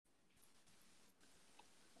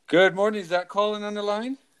Good morning. Is that Colin on the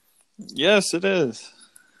line? Yes, it is.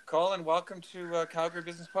 Colin, welcome to Calgary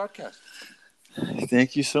Business Podcast.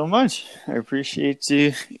 Thank you so much. I appreciate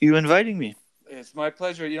you inviting me. It's my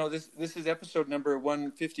pleasure. You know, this is episode number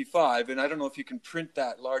 155, and I don't know if you can print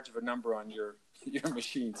that large of a number on your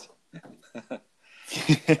machines.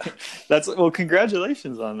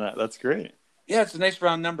 Congratulations on that. That's great. Yeah, it's a nice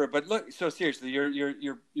round number. But look, so seriously,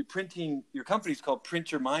 you're printing. Your company's called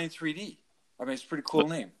Print Your Mind 3D. I mean, it's a pretty cool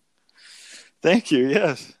name. Thank you.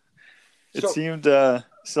 Yes, it seemed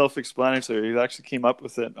self-explanatory. You actually came up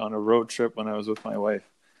with it on a road trip when I was with my wife.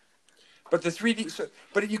 But the 3D,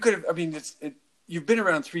 but you could have. I mean, you've been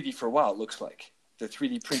around 3D for a while. It looks like the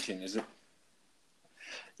 3D printing, is it?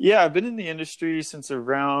 Yeah, I've been in the industry since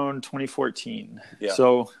around 2014. Yeah.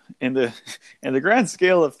 So in the grand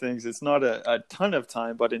scale of things, it's not a ton of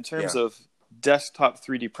time, but in terms of desktop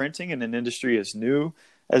 3D printing in an industry as new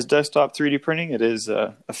as desktop 3D printing, it is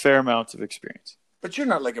a fair amount of experience. But you're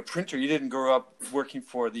not like a printer. You didn't grow up working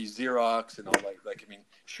for the Xerox and all like. I mean,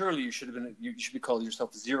 surely you should be calling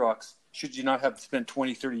yourself Xerox. Should you not have spent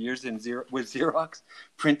 20, 30 years with Xerox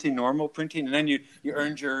printing, normal printing, and then you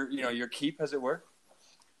earned your keep, as it were?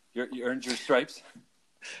 You earned your stripes?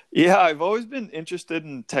 Yeah, I've always been interested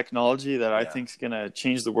in technology that I think is going to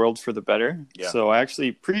change the world for the better. Yeah. So I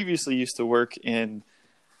actually previously used to work in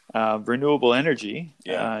renewable energy.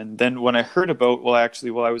 Yeah. And then when I heard about, while I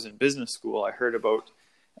was in business school,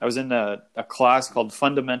 I was in a class called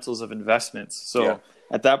Fundamentals of Investments. So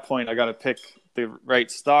at that point, I got to pick the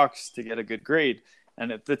right stocks to get a good grade.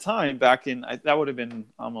 And at the time, back in, that would have been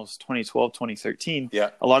almost 2012, 2013,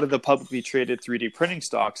 a lot of the publicly traded 3D printing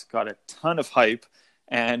stocks got a ton of hype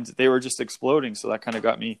and they were just exploding. So that kind of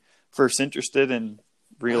got me first interested and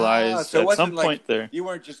realized at some point there. You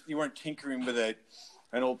weren't tinkering with an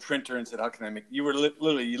old printer and said, how can I make, you were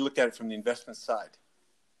literally, you looked at it from the investment side.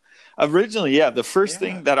 Originally, the first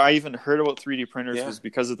thing that I even heard about 3D printers was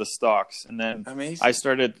because of the stocks. And then I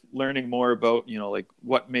started learning more about, like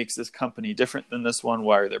what makes this company different than this one?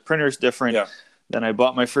 Why are their printers different? Yeah. Then I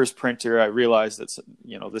bought my first printer. I realized that,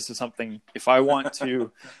 this is something, if I want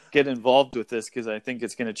to get involved with this, because I think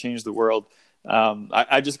it's going to change the world,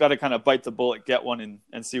 I just got to kind of bite the bullet, get one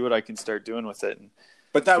and see what I can start doing with it.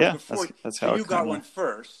 But that was before that's how you got one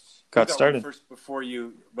first. Got started. First before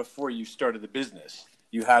you started the business.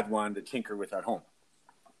 You had one to tinker with at home.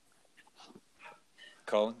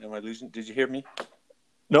 Colin, am I losing? Did you hear me?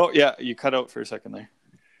 No, you cut out for a second there.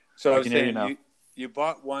 So I was saying, you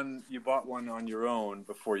bought one on your own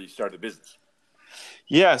before you started the business.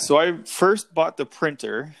 Yeah, so I first bought the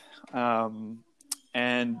printer,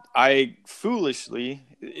 and I foolishly,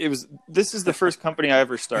 this is the first company I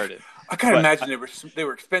ever started. I can't imagine they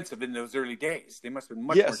were expensive in those early days. They must have been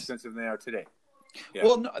much more expensive than they are today. Yeah.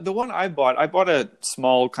 Well, no, the one I bought a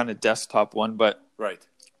small kind of desktop one, but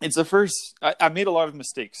it's the first. I made a lot of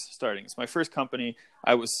mistakes starting. It's my first company.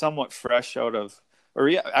 I was somewhat fresh out of,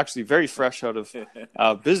 actually very fresh out of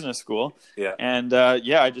business school. Yeah. And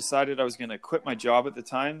I decided I was going to quit my job at the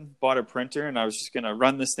time, bought a printer, and I was just going to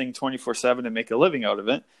run this thing 24/7 and make a living out of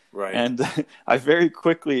it. Right. And I very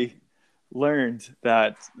quickly learned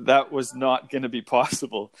that was not going to be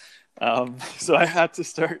possible. So I had to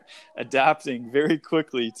start adapting very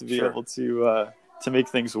quickly to be able to make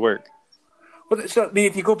things work. Well, so I mean,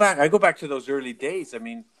 if you go back, I go back to those early days. I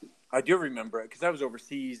mean, I do remember it because I was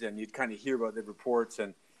overseas, and you'd kind of hear about the reports,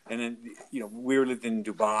 and then we were living in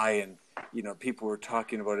Dubai, and people were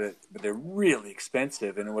talking about it, but they're really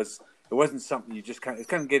expensive, and it wasn't something you just it's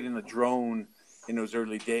kind of getting a drone in those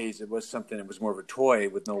early days. It was something that was more of a toy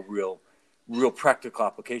with no real practical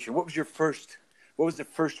application. What was the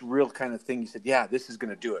first real kind of thing you said, this is going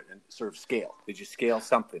to do it, and sort of scale? Did you scale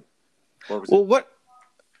something?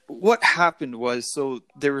 What happened was, so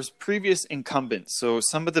there was previous incumbents. So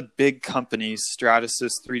some of the big companies,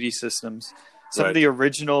 Stratasys, 3D Systems, some of the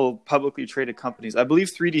original publicly traded companies, I believe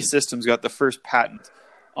 3D Systems got the first patent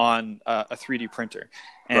on a 3D printer.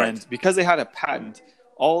 And because they had a patent,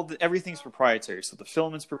 everything's proprietary. So the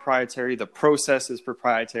filament's proprietary, the process is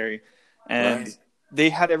proprietary, and they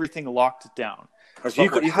had everything locked down. So you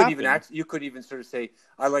could even sort of say,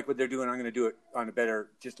 I like what they're doing, I'm going to do it on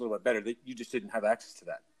just a little bit better. You just didn't have access to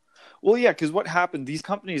that. Well, yeah, because what happened, these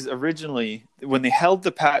companies originally, when they held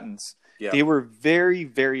the patents, they were very,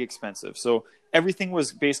 very expensive. So everything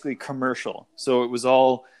was basically commercial. So it was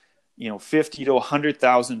all, 50 to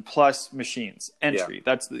 100,000 plus machines entry.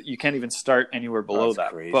 You can't even start anywhere below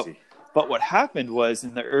that. Crazy. But what happened was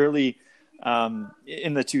in the early,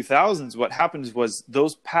 in the 2000s, what happened was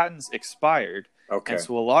those patents expired. Okay. And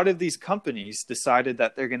so a lot of these companies decided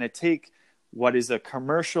that they're going to take what is a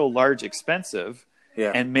commercial, large, expensive,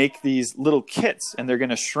 and make these little kits, and they're going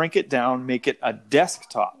to shrink it down, make it a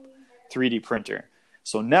desktop 3D printer.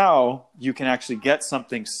 So now you can actually get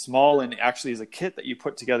something small and actually is a kit that you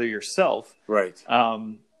put together yourself. Right.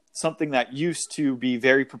 Something that used to be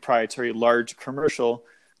very proprietary, large, commercial,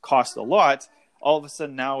 cost a lot. All of a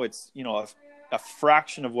sudden now it's, a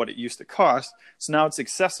fraction of what it used to cost. So now it's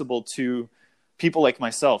accessible to people like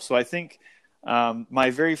myself. So I think my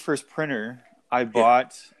very first printer I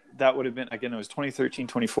bought, that would have been, again, it was 2013,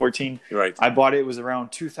 2014. Right. I bought it, it was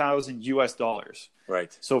around $2,000.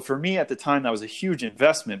 Right. So for me at the time, that was a huge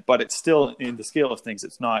investment, but it's still, in the scale of things,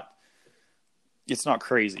 it's not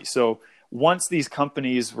crazy. So once these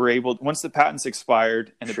companies were once the patents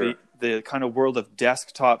expired and the kind of world of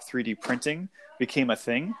desktop 3D printing became a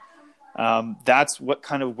thing, that's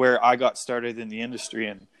where I got started in the industry.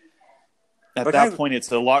 And at that point,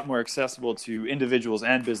 it's a lot more accessible to individuals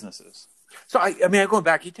and businesses. So, going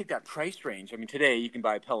back, you take that price range. I mean, today you can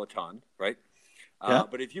buy a Peloton, right?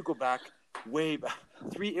 But if you go back way back,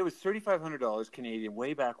 it was $3,500 Canadian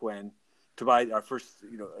way back when to buy our first,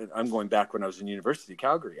 I'm going back when I was in university,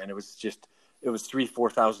 Calgary, and it was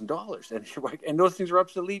 $3,000-$4,000. And those things were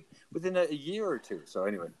obsolete within a year or two. So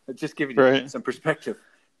anyway, just giving you some perspective.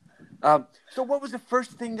 So what was the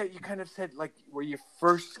first thing that you kind of said, like where you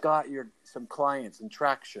first got some clients and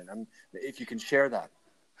traction? If you can share that.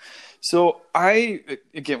 So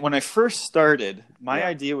when I first started, my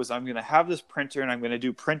idea was I'm going to have this printer and I'm going to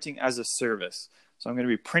do printing as a service. So I'm going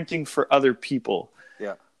to be printing for other people.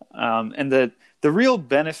 Yeah. And the real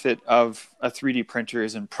benefit of a 3D printer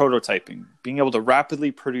is in prototyping, being able to rapidly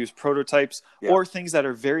produce prototypes or things that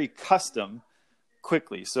are very custom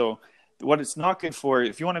quickly. So what it's not good for,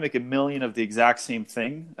 if you want to make 1 million of the exact same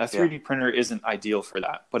thing, a 3D printer isn't ideal for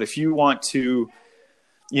that. But if you want to,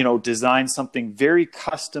 design something very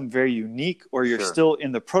custom, very unique, or you're still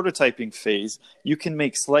in the prototyping phase, you can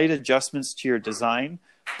make slight adjustments to your design,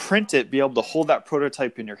 print it, be able to hold that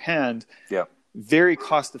prototype in your hand very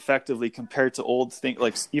cost effectively compared to old things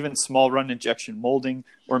like even small run injection molding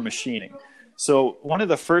or machining. So one of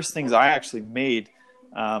the first things I actually made,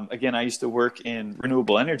 again, I used to work in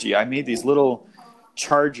renewable energy. I made these little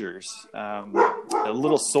chargers, a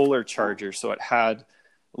little solar charger. So it had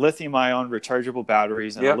lithium-ion rechargeable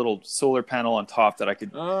batteries and a little solar panel on top that I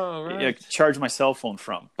could charge my cell phone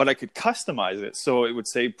from. But I could customize it. So it would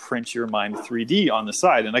say, print your mind 3D on the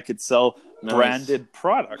side. And I could sell branded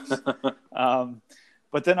products.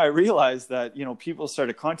 But then I realized that, people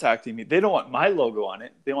started contacting me. They don't want my logo on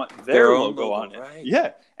it. They want their logo on it. Right.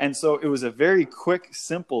 Yeah. And so it was a very quick,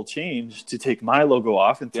 simple change to take my logo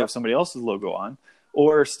off and throw somebody else's logo on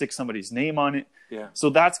or stick somebody's name on it. Yeah. So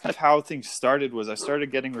that's kind of how things started. Was I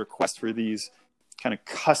started getting requests for these kind of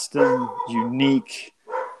custom, unique,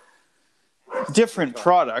 different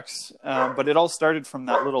products, but it all started from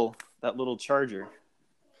that little charger.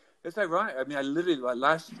 It's ironic. I mean, I literally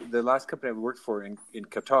the last company I worked for in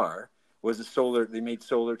Qatar was they made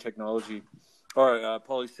solar technology or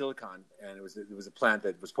polysilicon, and it was a plant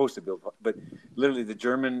that was supposed to build. But literally, the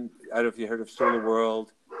German, I don't know if you heard of Solar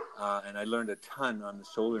World. And I learned a ton on the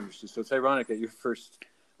solar industry. So it's ironic that your first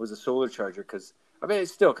was a solar charger because,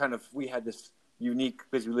 it's still kind of, we had this unique,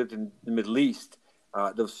 because we lived in the Middle East,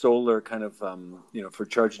 those solar kind of, for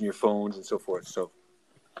charging your phones and so forth. So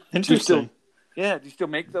interesting. Do you still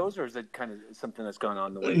make those, or is it kind of something that's gone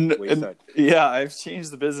on the wayside? Yeah, I've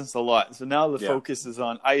changed the business a lot. So now the focus is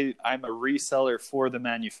on, I'm a reseller for the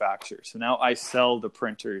manufacturer. So now I sell the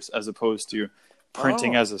printers as opposed to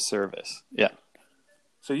printing as a service. Yeah.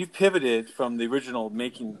 So you've pivoted from the original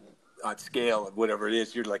making at scale of whatever it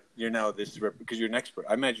is. You're now this, because you're an expert.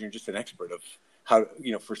 I imagine you're just an expert of how,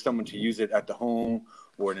 for someone to use it at the home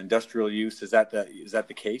or an industrial use. Is that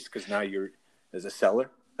the case? Because now you're as a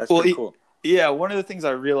seller. That's pretty cool. Yeah, one of the things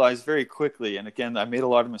I realized very quickly, and again, I made a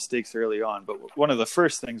lot of mistakes early on, but one of the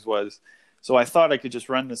first things was, so I thought I could just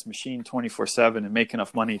run this machine 24/7 and make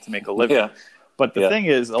enough money to make a living. Yeah. But the thing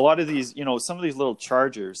is, a lot of these, some of these little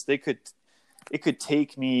chargers, it could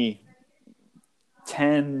take me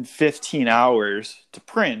 10, 15 hours to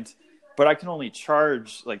print, but I can only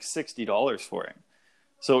charge like $60 for it.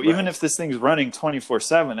 So even if this thing's running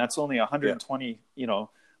 24/7, that's only 120,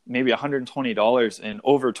 maybe $120 in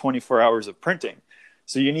over 24 hours of printing.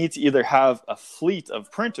 So you need to either have a fleet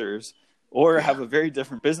of printers or have a very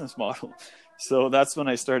different business model. So that's when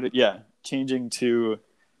I started, changing to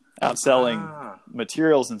outselling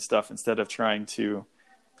materials and stuff instead of trying to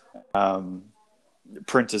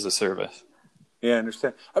print as a service. Yeah, I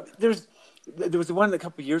understand. There was one a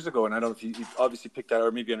couple of years ago, and I don't know if you obviously picked that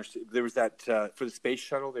or maybe understood. There was that for the space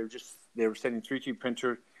shuttle. They were sending 3D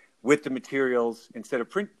printer with the materials instead of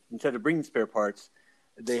bringing spare parts.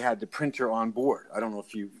 they had the printer on board. I don't know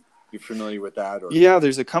if you're familiar with that. Or... Yeah,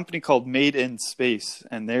 there's a company called Made in Space,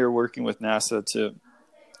 and they're working with NASA to,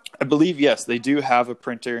 I believe, yes, they do have a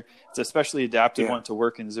printer. It's a specially adapted one to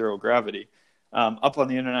work in zero gravity up on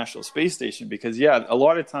the International Space Station, because, a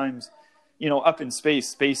lot of times, up in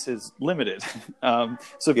space is limited.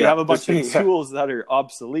 So if you have a bunch of tools that are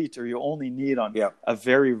obsolete or you only need on a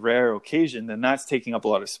very rare occasion, then that's taking up a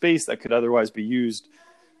lot of space that could otherwise be used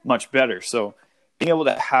much better. So being able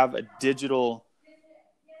to have a digital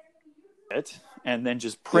and then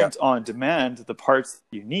just print on demand the parts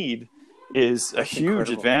you need is a huge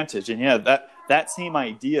advantage. And that same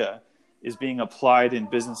idea is being applied in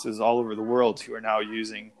businesses all over the world who are now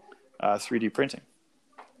using 3D printing.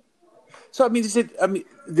 So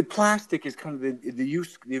the plastic is kind of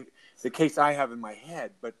the case I have in my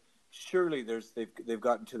head, but surely they've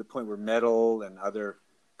gotten to the point where metal and other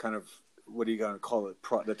kind of, what are you going to call it?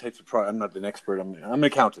 The types of product. I'm not an expert. I'm an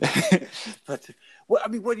accountant. But what's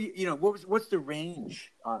the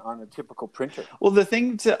range on a typical printer? Well, the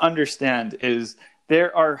thing to understand is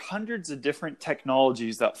there are hundreds of different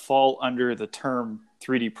technologies that fall under the term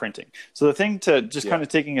 3D printing. So the thing to just kind of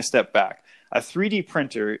taking a step back, a 3D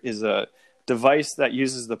printer is a device that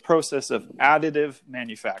uses the process of additive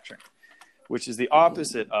manufacturing, which is the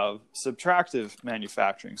opposite of subtractive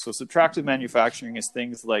manufacturing. So subtractive manufacturing is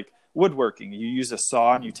things like woodworking. You use a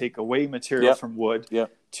saw and you take away material from wood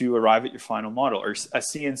to arrive at your final model, or a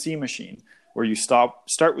CNC machine where you start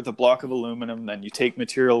with a block of aluminum, then you take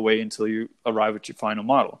material away until you arrive at your final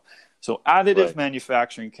model. So additive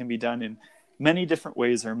manufacturing can be done in many different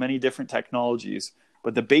ways. There are many different technologies,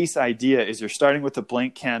 but the base idea is you're starting with a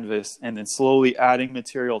blank canvas and then slowly adding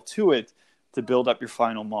material to it to build up your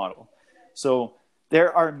final model. So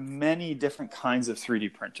there are many different kinds of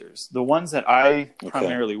 3D printers. The ones that I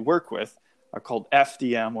primarily work with are called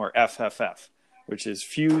FDM or FFF, which is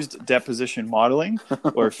fused deposition modeling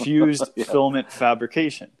or fused filament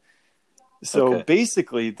fabrication. So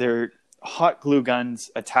basically, they're hot glue guns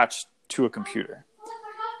attached to a computer.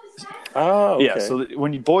 Oh, okay. Yeah, so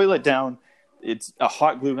when you boil it down, it's a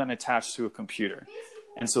hot glue gun attached to a computer.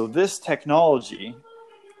 And so this technology,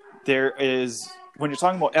 there is, when you're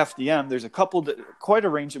talking about FDM, there's quite a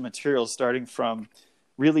range of materials, starting from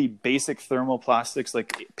really basic thermoplastics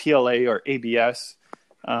like PLA or ABS.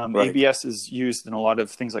 ABS is used in a lot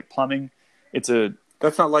of things like plumbing. That's not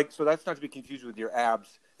to be confused with your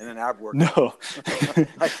abs and then ab work. No.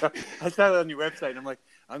 I saw it on your website, and I'm like,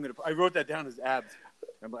 I wrote that down as abs.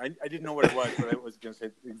 I didn't know what it was, but I was going to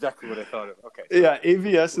say exactly what I thought of. Okay. Yeah,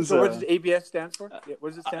 ABS is. So what does ABS stand for? What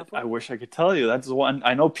does it stand for? I wish I could tell you. That's the one.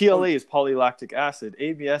 I know PLA is polylactic acid.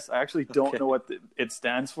 ABS, I actually don't know what it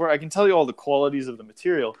stands for. I can tell you all the qualities of the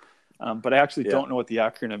material, but I actually don't know what the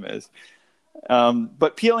acronym is.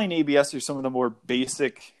 But PLA and ABS are some of the more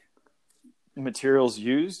basic materials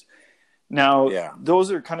used. Now, those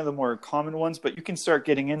are kind of the more common ones, but you can start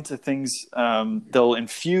getting into things. They'll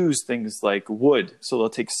infuse things like wood. So they'll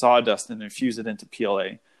take sawdust and infuse it into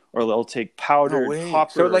PLA, or they'll take powdered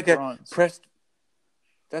copper. So like bronze.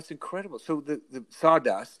 That's incredible. So the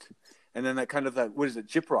sawdust, and then what is it?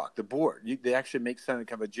 Gyprock, the board. They actually make something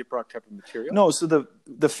kind of a gyprock type of material? No, so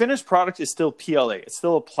the finished product is still PLA. It's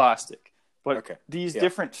still a plastic. But these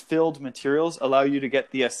different filled materials allow you to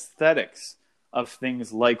get the aesthetics of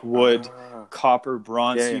things like wood, copper,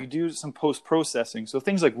 bronze. So you do some post-processing. So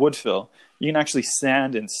things like wood fill, you can actually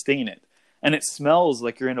sand and stain it. And it smells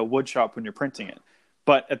like you're in a wood shop when you're printing it.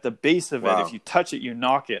 But at the base of it, if you touch it, you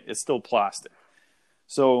knock it, it's still plastic.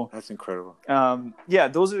 So that's incredible.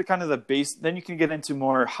 Those are kind of the base. Then you can get into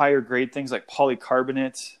more higher grade things like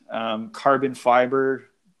polycarbonate, carbon fiber,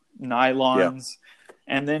 nylons.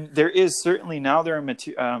 And then there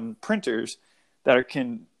are printers that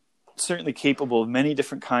can certainly capable of many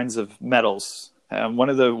different kinds of metals. One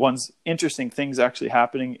of the interesting things actually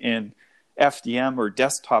happening in FDM or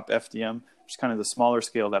desktop FDM, which is kind of the smaller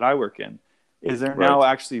scale that I work in, is they're now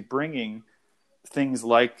actually bringing things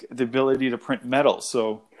like the ability to print metal.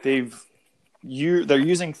 So they're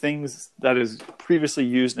using things that is previously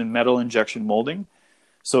used in metal injection molding.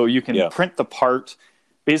 So you can print the part.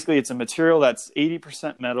 Basically, it's a material that's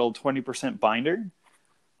 80% metal, 20% binder.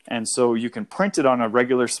 And so you can print it on a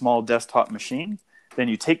regular small desktop machine. Then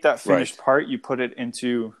you take that finished part, you put it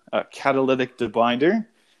into a catalytic debinder,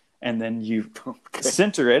 and then you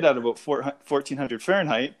sinter it at about 1400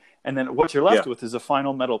 Fahrenheit. And then what you're left with is a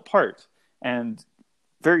final metal part. And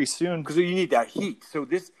very soon, because you need that heat. So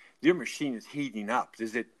your machine is heating up.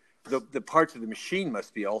 Is it the parts of the machine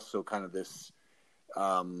must be also kind of this,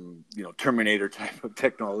 Terminator type of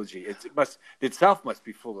technology. Itself must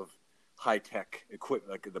be full of high tech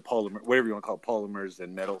equipment, like the polymer, whatever you want to call it, polymers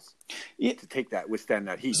and metals, to withstand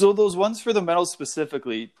that heat. So those ones for the metals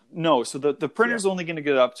specifically, no. So the printer's only going to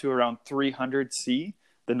get up to around 300 C,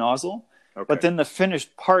 the nozzle. Okay. But then the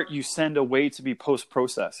finished part you send away to be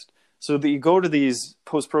post-processed. So that you go to these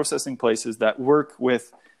post-processing places that work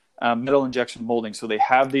with metal injection molding. So they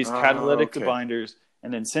have these catalytic debinders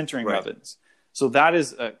and then sintering ovens. So that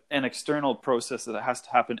is an external process that has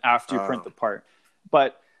to happen after you print the part.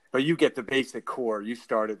 But you get the basic core. You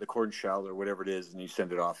start at the core and shell or whatever it is, and you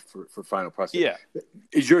send it off for final processing. Yeah.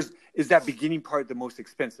 Is that beginning part the most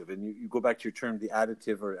expensive? And you go back to your term, the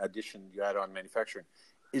additive or addition you add on manufacturing.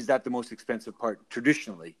 Is that the most expensive part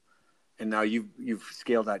traditionally? And now you've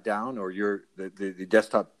scaled that down, or the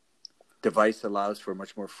desktop device allows for a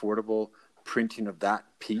much more affordable printing of that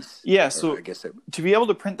piece? Yeah, so to be able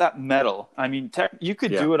to print that metal, I mean, you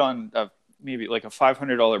could do it on maybe like a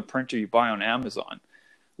 $500 printer you buy on Amazon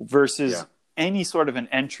versus any sort of an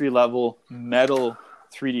entry-level metal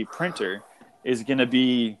 3D printer is going to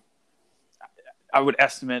be, I would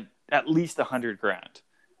estimate, at least $100,000.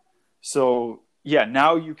 So, yeah,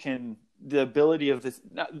 now you can, the ability of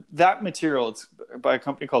that material, it's by a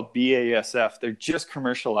company called BASF. They're just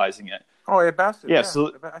commercializing it. Oh, yeah, BASF. Yeah,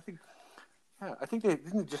 so I think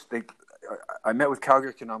I met with Calgary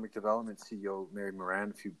Economic Development CEO Mary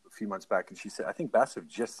Moran a few months back, and she said, I think BASF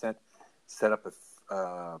just set up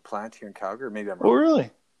a plant here in Calgary. Maybe I'm wrong. Oh,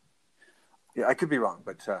 really? Yeah, I could be wrong,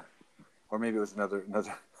 but or maybe it was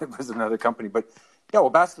another company. But yeah,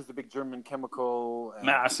 well, BASF is a big German chemical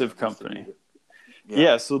massive company.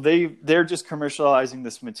 Yeah, so they're just commercializing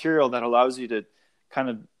this material that allows you to kind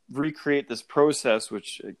of recreate this process,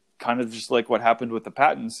 which kind of just like what happened with the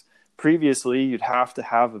patents. Previously, you'd have to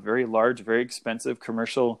have a very large, very expensive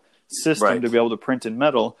commercial system to be able to print in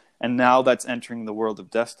metal, and now that's entering the world of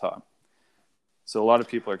desktop. So a lot of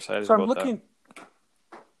people are excited about that.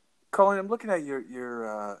 Colin, I'm looking at your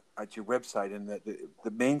website, and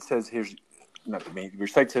the main says here's not the main. Your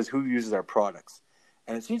site says who uses our products,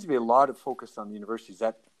 and it seems to be a lot of focus on the university. Is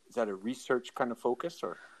that a research kind of focus,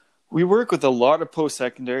 or? We work with a lot of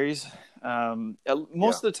post-secondaries.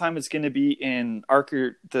 Most of the time it's going to be in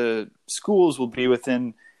the schools will be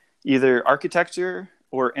within either architecture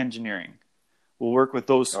or engineering. We'll work with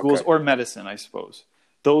those schools or medicine, I suppose.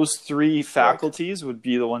 Those three faculties would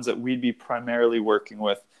be the ones that we'd be primarily working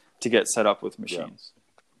with to get set up with machines.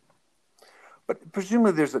 Yeah. But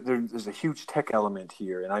presumably there's a huge tech element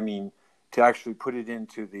here. And I mean, to actually put it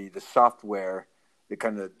into the software, the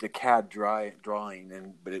kind of the CAD drawing,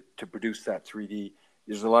 to produce that 3D,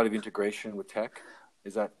 there's a lot of integration with tech.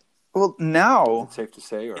 Is that now safe to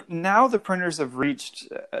say? Or now the printers have reached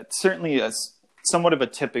certainly somewhat of a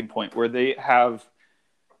tipping point where they have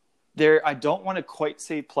I don't want to quite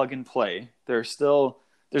say plug and play. There's a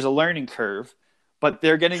learning curve, but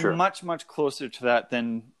they're getting much, much closer to that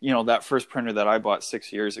than that first printer that I bought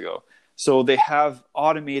 6 years ago. So they have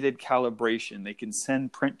automated calibration. They can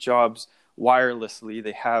send print jobs wirelessly.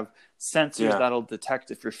 They have sensors that'll detect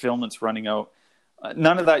if your filament's running out.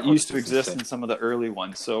 None of that used to exist in some of the early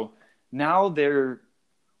ones. So now they're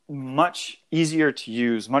much easier to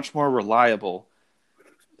use, much more reliable.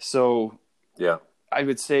 So I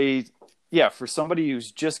would say, for somebody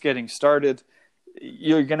who's just getting started,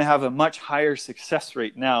 you're going to have a much higher success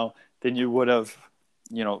rate now than you would have,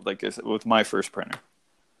 like I said, with my first printer.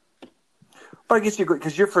 But I guess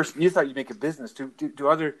because you thought you'd make a business. Do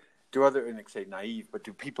other, and I say naive, but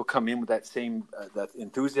do people come in with that same that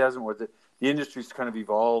enthusiasm, or the industry's kind of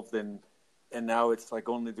evolved and now it's like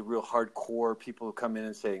only the real hardcore people who come in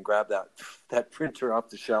and say and grab that printer off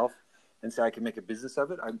the shelf and say I can make a business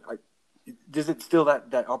of it? Does it still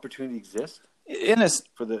that opportunity exist?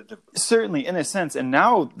 Certainly in a sense. And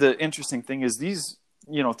now the interesting thing is these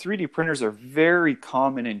 3D printers are very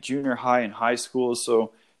common in junior high and high school,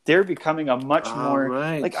 so they're becoming a much more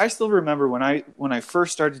like I still remember when I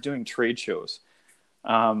first started doing trade shows,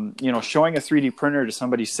 showing a 3D printer to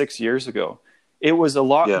somebody 6 years ago, it was a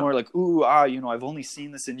lot more like, I've only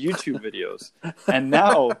seen this in YouTube videos. And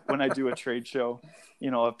now when I do a trade show,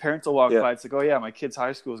 a parent will walk by, it's like, oh yeah, my kid's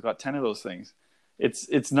high school's got 10 of those things.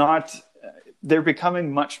 It's not, they're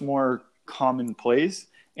becoming much more commonplace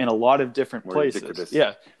in a lot of different places. Ubiquitous.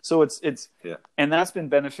 Yeah. So it's and that's been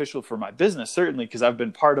beneficial for my business, certainly, because I've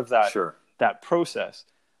been part of that process.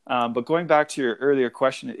 But going back to your earlier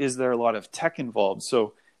question, is there a lot of tech involved?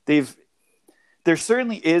 So there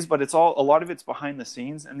certainly is, but a lot of it's behind the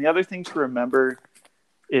scenes. And the other thing to remember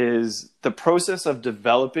is the process of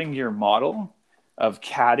developing your model, of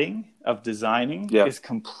CADing, of designing is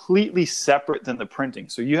completely separate than the printing.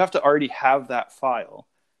 So you have to already have that file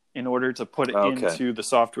in order to put it into the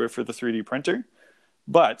software for the 3D printer.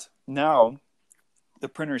 But now the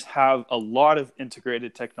printers have a lot of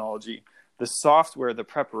integrated technology. The software, the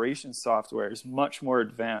preparation software, is much more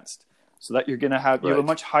advanced, so that you're going to have you have a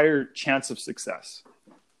much higher chance of success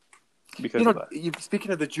because of that. Speaking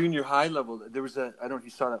of the junior high level, there was I don't know if you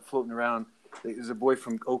saw that floating around. There's a boy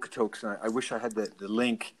from Okotoks, and I wish I had the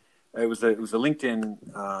link. It was a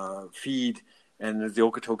LinkedIn feed, and there's the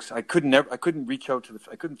Okotoks. I couldn't reach out to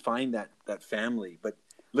I couldn't find that family, but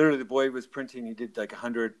literally the boy was printing. He did like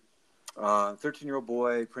 100. 13-year-old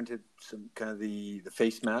boy printed some kind of the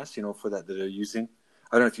face mask, for that they're using.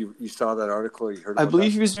 I don't know if you saw that article or you heard about I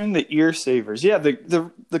believe that. he was doing the ear savers. Yeah,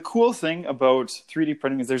 the cool thing about 3D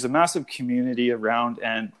printing is there's a massive community around,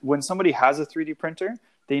 and when somebody has a 3D printer,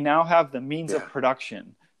 they now have the means of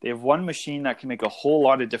production. They have one machine that can make a whole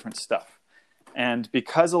lot of different stuff. And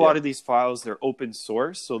because a lot of these files, they're open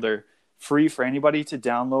source, so they're free for anybody to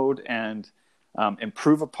download and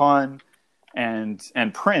improve upon and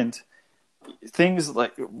print. Things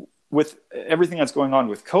like with everything that's going on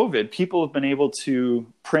with COVID, people have been able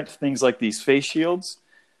to print things like these face shields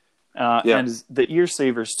and the ear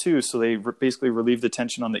savers too. So they basically relieve the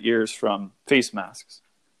tension on the ears from face masks.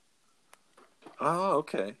 Oh,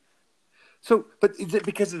 okay. So, but is it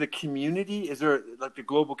because of the community? Is there like the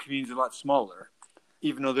global community is a lot smaller?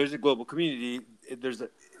 Even though there's a global community,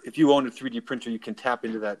 if you own a 3D printer, you can tap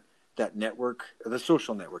into that network, the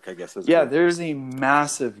social network, I guess. There's a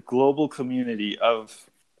massive global community of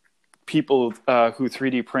people who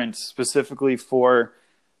 3D print specifically for,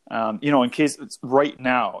 in case it's right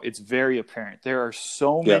now, it's very apparent. There are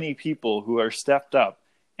so many people who are stepped up,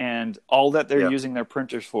 and all that they're using their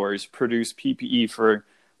printers for is produce PPE for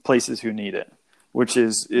places who need it, which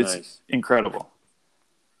is incredible.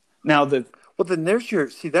 Now then there's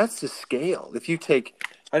that's the scale. If you take,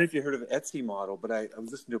 I don't know if you heard of Etsy model, but I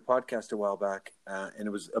was listening to a podcast a while back, and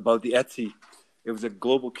it was about the Etsy. It was a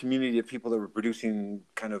global community of people that were producing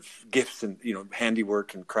kind of gifts and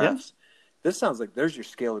handiwork and crafts. Yeah. This sounds like there's your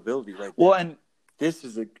scalability right there. Well, and this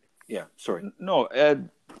is sorry. No, Ed,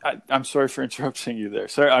 I'm sorry for interrupting you there.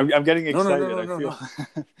 Sorry, I'm getting excited. No, I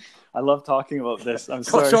feel I love talking about this. I'm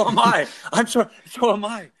sorry. So am I. I'm sorry. So am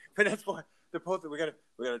I. But that's why the post. We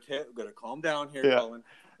gotta calm down here, Colin.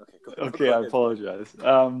 Okay, I apologize.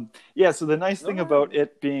 So the nice thing about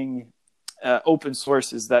it being open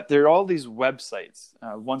source is that there are all these websites.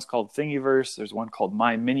 One's called Thingiverse. There's one called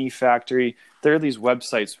My Mini Factory. There are these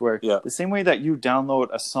websites where the same way that you download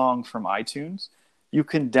a song from iTunes, you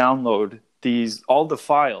can download all the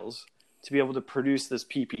files to be able to produce this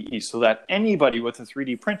PPE, so that anybody with a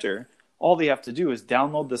 3D printer, all they have to do is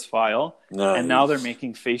download this file, and now they're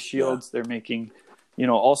making face shields. They're making,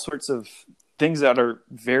 all sorts of things that are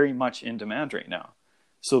very much in demand right now.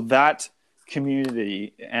 So that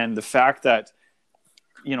community and the fact that,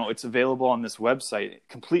 it's available on this website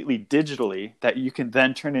completely digitally, that you can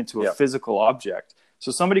then turn into a physical object.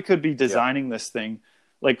 So somebody could be designing this thing,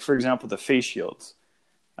 like, for example, the face shields.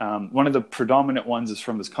 One of the predominant ones is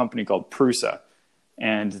from this company called Prusa.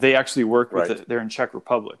 And they actually work with they're in Czech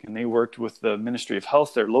Republic, and they worked with the Ministry of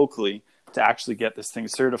Health there locally to actually get this thing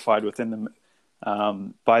certified within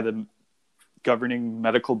by the governing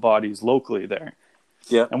medical bodies locally there.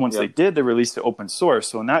 Yeah. And once they did, they released it open source.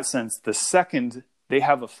 So in that sense, the second they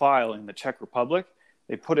have a file in the Czech Republic,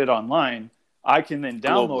 they put it online, I can then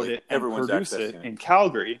download it and produce it in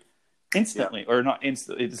Calgary instantly, or not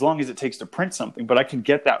instantly, as long as it takes to print something, but I can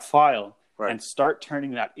get that file and start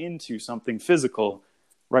turning that into something physical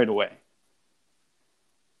right away.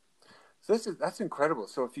 So that's incredible.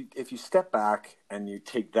 So if you step back and you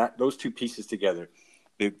take those two pieces together,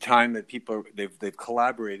 the time that people they've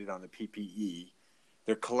collaborated on the PPE,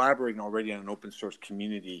 they're collaborating already on an open source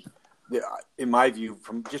community. In my view,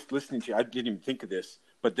 from just listening to you, I didn't even think of this,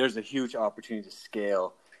 but there's a huge opportunity to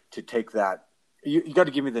scale to take that. You got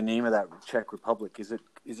to give me the name of that Czech Republic. Is it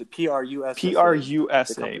PRUSA?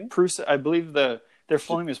 PRUSA. Prusa. I believe their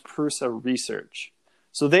full name is Prusa Research.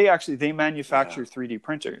 So they manufacture 3D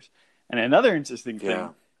printers. And another interesting thing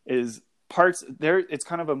is parts there. It's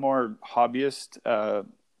kind of a more hobbyist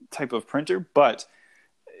type of printer, but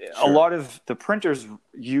a lot of the printers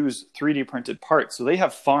use 3D printed parts. So they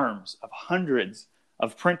have farms of hundreds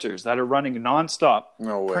of printers that are running nonstop,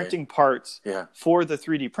 printing parts for the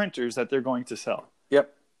 3D printers that they're going to sell.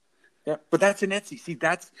 Yep. But that's an Etsy. See,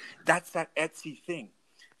 that's that Etsy thing.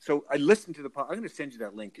 So I listened to I'm going to send you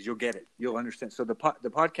that link because you'll get it. You'll understand. So the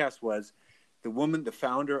podcast was the woman, the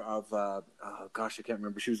founder of, I can't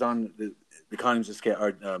remember. She was on the Economies of Scale,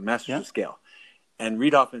 or Masters of Scale. And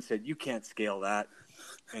Reid Hoffman said, you can't scale that.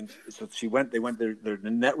 And so they went their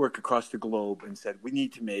network across the globe and said, we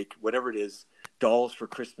need to make whatever it is, dolls for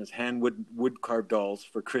Christmas, wood carved dolls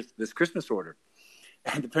for this Christmas order.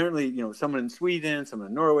 And apparently, someone in Sweden, someone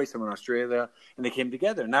in Norway, someone in Australia, and they came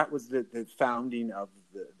together. And that was the founding of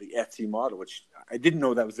the Etsy model, which I didn't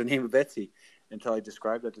know that was the name of Etsy until I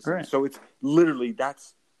described that to someone. Right. So it's literally,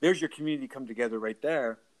 there's your community come together right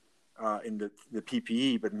there in the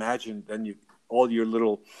PPE. But imagine then all your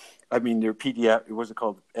little, your PDF, what's it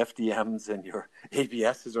called, FDMs and your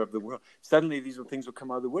ABSs of the world. Suddenly these things will come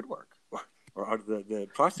out of the woodwork or out of the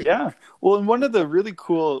plastic. Yeah. Well, and one of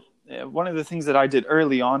the things that I did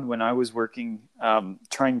early on when I was working,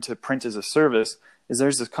 trying to print as a service, is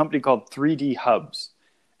there's this company called 3D Hubs.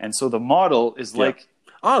 And so the model is like...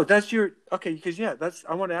 Oh, that's okay, because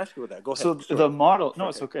I want to ask you about that. Go ahead. So the model... No,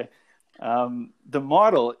 it's okay. The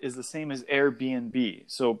model is the same as Airbnb.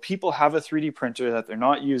 So people have a 3D printer that they're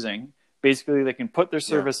not using. Basically, they can put their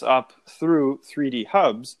service up through 3D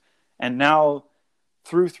Hubs. And now...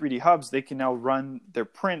 through 3D Hubs, they can now run their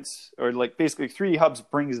prints, or basically 3D Hubs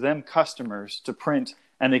brings them customers to print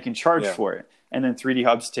and they can charge for it. And then 3D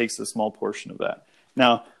Hubs takes a small portion of that.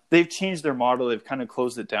 Now, they've changed their model. They've kind of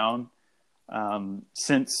closed it down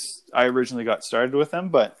since I originally got started with them.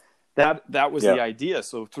 But that was the idea.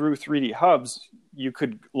 So through 3D Hubs, you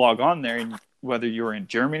could log on there, and whether you were in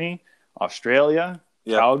Germany, Australia,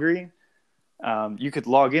 Calgary, you could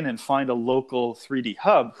log in and find a local 3D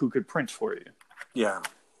Hub who could print for you. Yeah.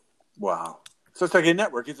 Wow. So it's like a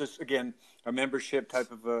network. It's just, again, a membership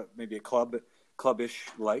type of maybe a clubbish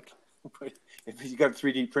like. If you got a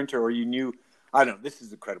 3D printer or you knew, I don't know, this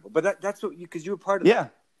is incredible. But that's what because you were part of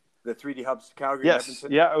the 3D Hubs Calgary. Yes.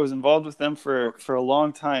 Edmonton. Yeah, I was involved with them for a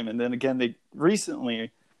long time. And then again, they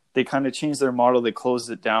kind of changed their model. They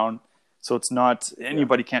closed it down. So it's not,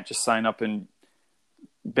 anybody can't just sign up and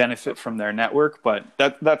benefit from their network. But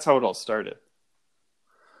that's how it all started.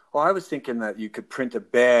 Well, I was thinking that you could print a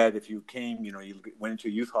bed if you came, you went into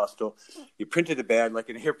a youth hostel, you printed a bed like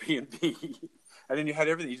an Airbnb, and then you had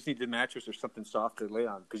everything. You just needed a mattress or something soft to lay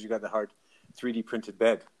on because you got the hard 3D printed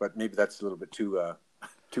bed. But maybe that's a little bit too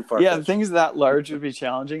far. Yeah, things that large would be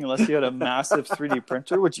challenging unless you had a massive 3D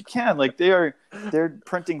printer, which you can. They're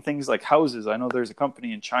printing things like houses. I know there's a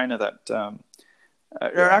company in China that,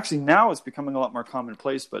 or actually now it's becoming a lot more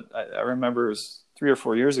commonplace. But I remember it was 3 or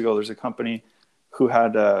 4 years ago. There's a company who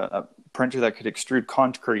had a printer that could extrude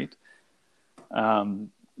concrete,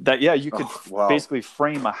 you could basically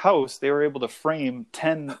frame a house. They were able to frame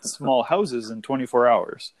 10 small houses in 24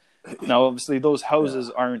 hours. Now, obviously, those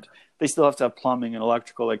houses they still have to have plumbing and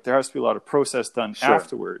electrical. There has to be a lot of process done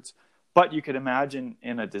afterwards. But you could imagine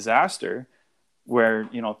in a disaster where,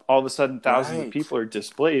 all of a sudden thousands of people are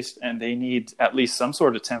displaced and they need at least some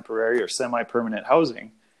sort of temporary or semi-permanent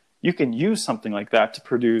housing. You can use something like that to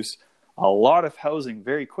produce a lot of housing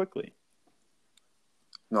very quickly.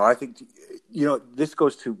 No, I think, this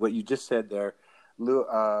goes to what you just said there.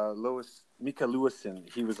 Mika Lewison,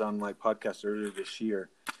 he was on my podcast earlier this year,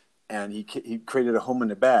 and he created a home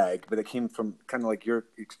in a bag, but it came from kind of like your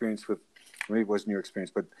experience with, maybe it wasn't your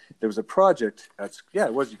experience, but there was a project.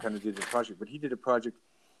 It was, you kind of did a project, but he did a project.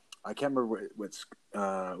 I can't remember what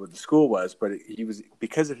the school was, but he was,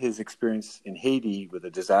 because of his experience in Haiti with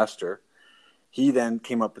a disaster, he then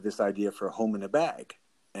came up with this idea for a home in a bag,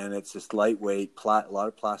 and it's this lightweight, a lot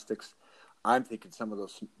of plastics. I'm thinking some of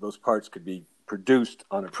those parts could be produced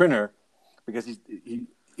on a printer, because he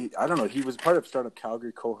I don't know, he was part of Startup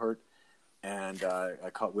Calgary cohort, and I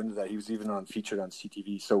caught wind of that. He was even featured on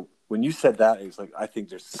CTV. So when you said that, it was like, I think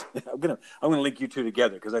there's I'm gonna link you two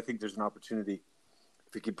together, because I think there's an opportunity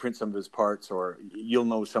if you could print some of his parts, or you'll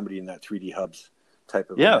know somebody in that 3D Hubs type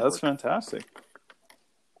of network. That's fantastic.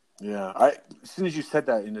 Yeah, as soon as you said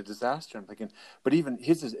that in a disaster, I'm thinking, but even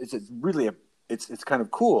his is it's kind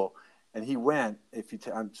of cool. And he went.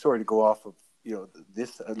 I'm sorry to go off of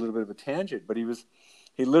this a little bit of a tangent, but he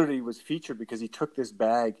literally was featured because he took this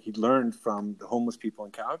bag he learned from the homeless people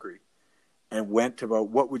in Calgary, and went about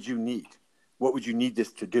what would you need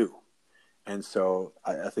this to do, and so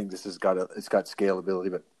I think this it's got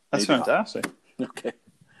scalability, but that's fantastic. Okay,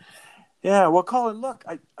 yeah. Well, Colin, look,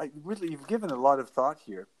 I really, you've given a lot of thought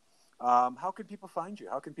here. How can people find you?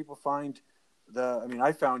 How can people find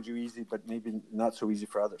I found you easy, but maybe not so easy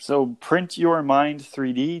for others. So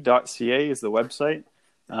printyourmind3d.ca is the website.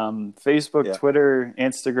 Facebook, Twitter,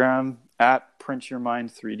 Instagram,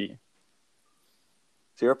 @printyourmind3d.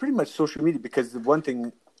 So you're pretty much social media, because the one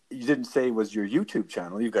thing you didn't say was your YouTube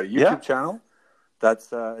channel. You've got a YouTube channel.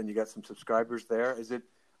 That's and you got some subscribers there. Is the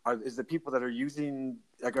people that are using,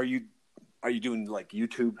 are you are you doing like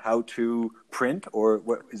YouTube how to print, or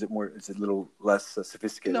what is it more? Is it a little less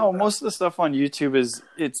sophisticated? No, most of the stuff on YouTube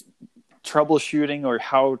it's troubleshooting or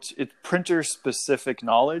it's printer specific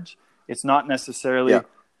knowledge. It's not necessarily,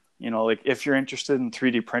 like if you're interested in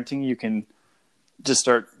 3D printing, you can just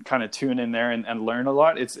start kind of tune in there and learn a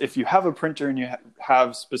lot. It's if you have a printer and you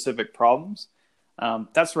have specific problems,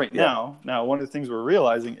 that's right now. Now, one of the things we're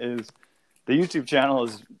realizing is the YouTube channel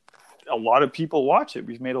is a lot of people watch it.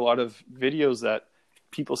 We've made a lot of videos that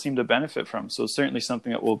people seem to benefit from. So it's certainly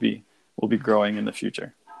something that will be growing in the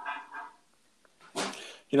future.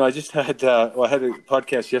 I just had I had a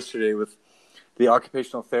podcast yesterday with the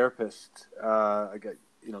occupational therapist. I got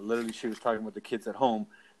literally she was talking about the kids at home,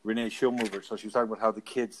 Renee Schulmover. So she was talking about how the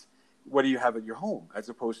kids, what do you have at your home, as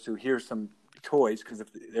opposed to here's some toys, because if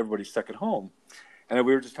everybody's stuck at home. And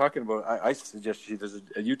we were just talking about. I suggested she does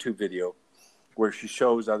a YouTube video where she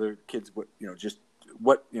shows other kids what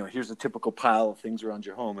here's a typical pile of things around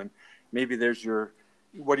your home, and maybe there's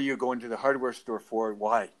what are you going to the hardware store for?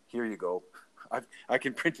 Why? Here you go. I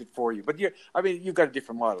can print it for you. But you've got a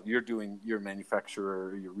different model. You're a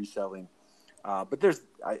manufacturer, you're reselling. But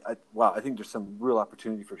I think there's some real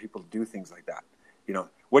opportunity for people to do things like that.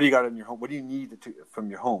 What do you got in your home? What do you need from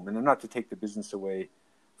your home? And not to take the business away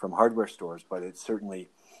from hardware stores, but it's certainly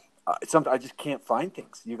it's something I just can't find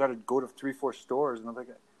things. You got to go to 3-4 stores, and I'm like,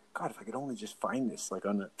 God, if I could only just find this like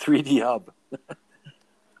on a 3D hub.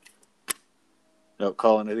 No,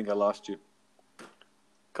 Colin, I think I lost you.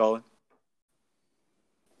 Colin.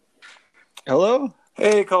 Hello?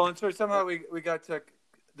 Hey, Colin. Sorry, somehow we got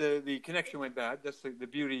the connection went bad. That's the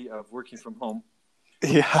beauty of working from home.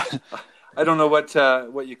 Yeah. I don't know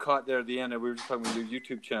what you caught there at the end. We were just talking about your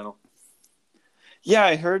YouTube channel. Yeah,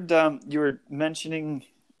 I heard you were mentioning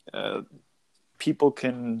people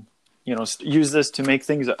can, use this to make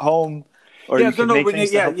things at home, or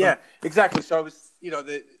exactly. So I was,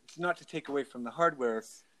 not to take away from the hardware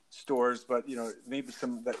stores, but maybe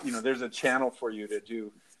some that there's a channel for you to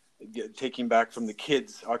do. Taking back from the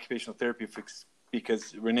kids' occupational therapy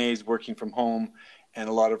because Renee's working from home, and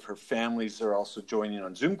a lot of her families are also joining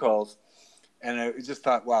on Zoom calls. And I just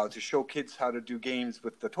thought, wow, to show kids how to do games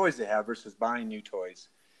with the toys they have versus buying new toys.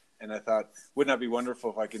 And I thought, wouldn't that be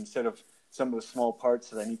wonderful if I could, instead of some of the small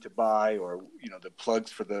parts that I need to buy, or the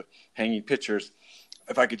plugs for the hanging pictures,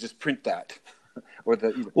 if I could just print that, or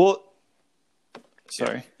Well,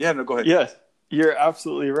 sorry. Yeah, no, go ahead. Yes, you're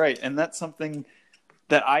absolutely right, and that's something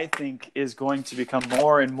that I think is going to become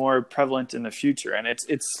more and more prevalent in the future. And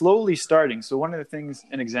it's slowly starting. So one of the things,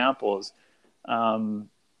 an example is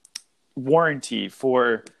warranty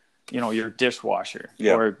for, your dishwasher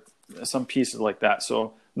or some pieces like that.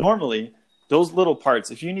 So normally those little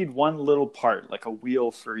parts, if you need one little part, like a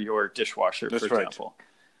wheel for your dishwasher, for example,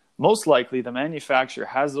 most likely the manufacturer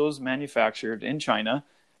has those manufactured in China.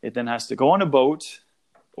 It then has to go on a boat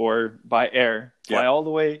or by air, fly all the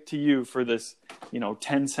way to you for this,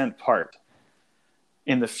 10-cent part.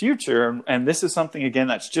 In the future, and this is something, again,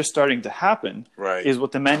 that's just starting to happen, is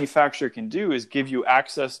what the manufacturer can do is give you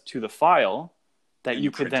access to the file that you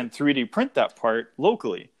could then 3D print that part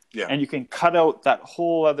locally. Yeah. And you can cut out that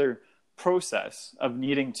whole other process of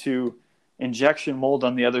needing to injection mold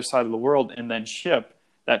on the other side of the world and then ship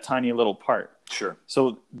that tiny little part. Sure.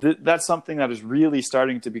 So that's something that is really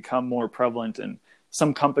starting to become more prevalent, and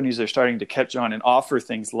some companies are starting to catch on and offer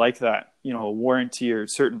things like that, a warranty or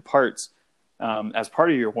certain parts as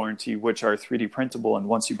part of your warranty, which are 3D printable. And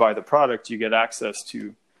once you buy the product, you get access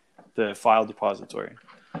to the file depository.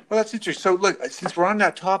 Well, that's interesting. So look, since we're on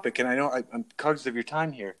that topic, and I know I'm cognizant of your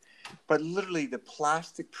time here, but literally the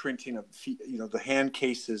plastic printing of, the hand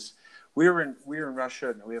cases, we're in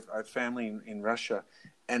Russia, and we have our family in Russia,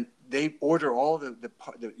 and they order all the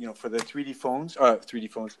for the 3D phones,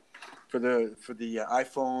 for the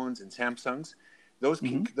iPhones and Samsungs.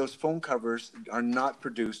 Those phone covers are not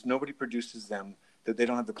produced. Nobody produces them. That they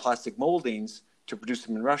don't have the plastic moldings to produce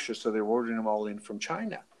them in Russia, so they're ordering them all in from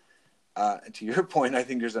China. And to your point, I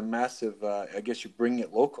think there's a massive. I guess you bring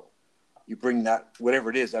it local. You bring that whatever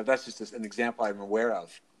it is. That's just an example I'm aware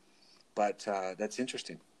of, but that's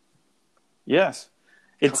interesting. Yes,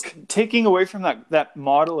 it's taking away from that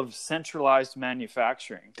model of centralized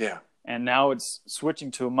manufacturing. Yeah, and now it's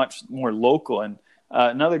switching to a much more local. And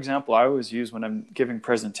another example I always use when I'm giving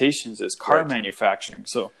presentations is car manufacturing.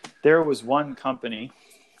 So there was one company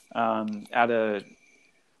they're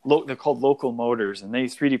called Local Motors, and they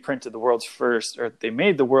 3D printed they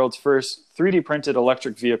made the world's first 3D printed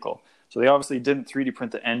electric vehicle. So they obviously didn't 3D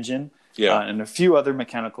print the engine and a few other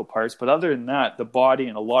mechanical parts, but other than that, the body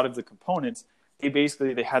and a lot of the components,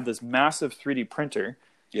 they had this massive 3D printer,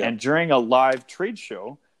 and during a live trade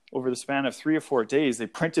show, over the span of 3 or 4 days, they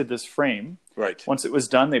printed this frame. Right. Once it was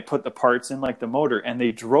done, they put the parts in, like the motor, and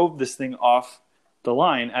they drove this thing off the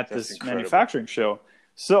line at this manufacturing show.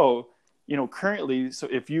 So, currently, so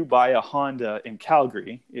if you buy a Honda in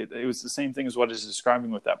Calgary, it was the same thing as what is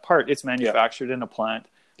describing with that part. It's manufactured in a plant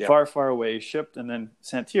far, far away, shipped, and then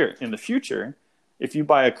sent here. In the future, if you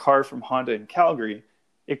buy a car from Honda in Calgary,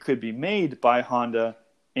 it could be made by Honda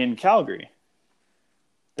in Calgary.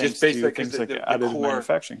 Just basically things like the additive core,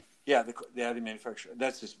 manufacturing. Yeah, the additive manufacturing.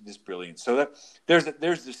 That's just brilliant. So there's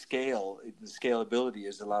the scale. The scalability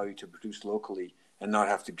is allow you to produce locally and not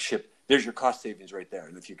have to ship. There's your cost savings right there.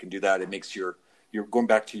 And if you can do that, it makes you're going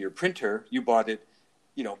back to your printer. You bought it,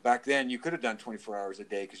 back then you could have done 24 hours a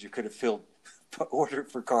day because you could have filled order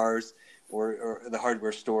for cars or the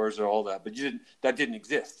hardware stores or all that, but that didn't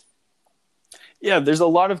exist. Yeah, there's a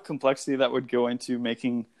lot of complexity that would go into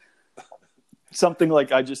making something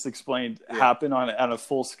like I just explained happen at a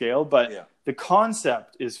full scale, but the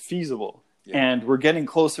concept is feasible, and we're getting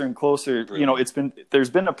closer and closer. Brilliant. There's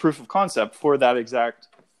been a proof of concept for that exact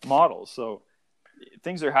model, so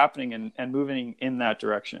things are happening and moving in that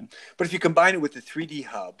direction. But if you combine it with the 3D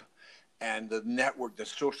hub and the network, the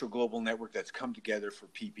social global network that's come together for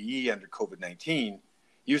PPE under COVID-19,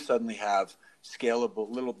 you suddenly have scalable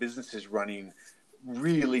little businesses running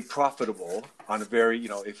really profitable on a very,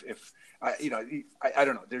 I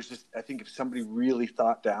don't know. There's just, I think if somebody really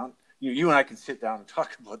thought down, you and I can sit down and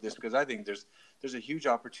talk about this, because I think there's a huge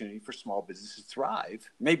opportunity for small businesses to thrive.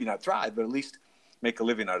 Maybe not thrive, but at least make a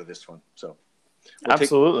living out of this one. So,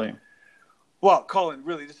 absolutely. Well, Colin,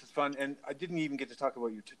 really, this is fun, and I didn't even get to talk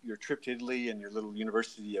about your trip to Italy and your little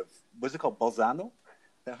university of, what's it called, Bolzano?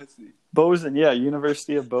 Bozen, yeah,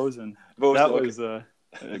 University of Bozen. That was a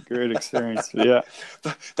great experience. Yeah,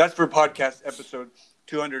 that's for podcast episode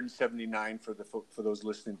 279 for those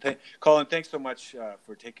listening. Colin, thanks so much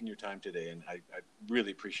for taking your time today, and I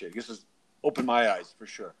really appreciate it. This has opened my eyes for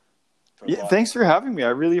sure. Thanks for having me. I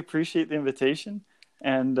really appreciate the invitation,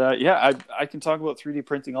 and I can talk about 3D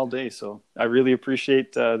printing all day. So I really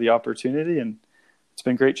appreciate the opportunity, and it's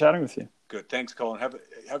been great chatting with you. Good, thanks, Colin. Have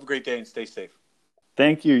a great day and stay safe.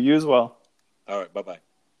 Thank you. You as well. All right. Bye-bye.